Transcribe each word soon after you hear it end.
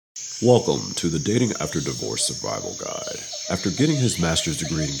Welcome to the Dating After Divorce Survival Guide. After getting his master's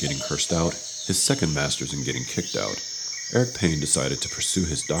degree in getting cursed out, his second master's in getting kicked out, Eric Payne decided to pursue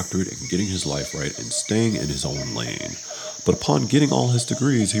his doctorate in getting his life right and staying in his own lane. But upon getting all his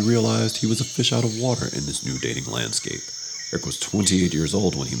degrees, he realized he was a fish out of water in this new dating landscape. Eric was 28 years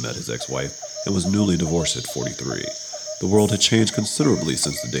old when he met his ex-wife and was newly divorced at 43. The world had changed considerably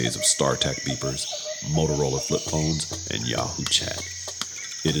since the days of StarTAC beepers, Motorola flip phones, and Yahoo Chat.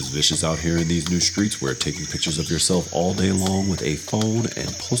 It is vicious out here in these new streets where taking pictures of yourself all day long with a phone and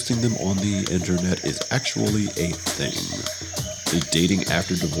posting them on the internet is actually a thing. The Dating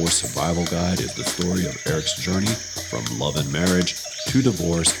After Divorce Survival Guide is the story of Eric's journey from love and marriage to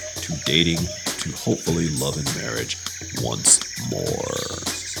divorce to dating to hopefully love and marriage once more.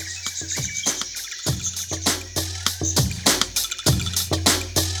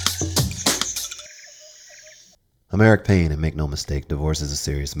 I'm Eric Payne, and make no mistake, divorce is a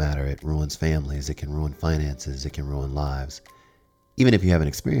serious matter. It ruins families, it can ruin finances, it can ruin lives. Even if you haven't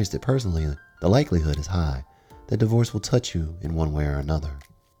experienced it personally, the likelihood is high that divorce will touch you in one way or another.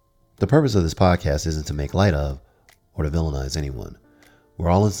 The purpose of this podcast isn't to make light of or to villainize anyone. We're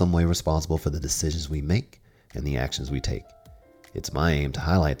all in some way responsible for the decisions we make and the actions we take. It's my aim to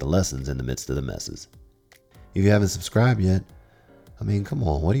highlight the lessons in the midst of the messes. If you haven't subscribed yet, come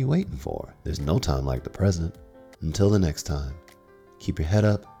on, what are you waiting for? There's no time like the present. Until the next time, keep your head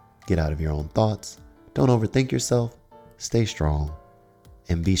up, get out of your own thoughts, don't overthink yourself, stay strong,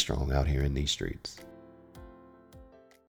 and be strong out here in these streets.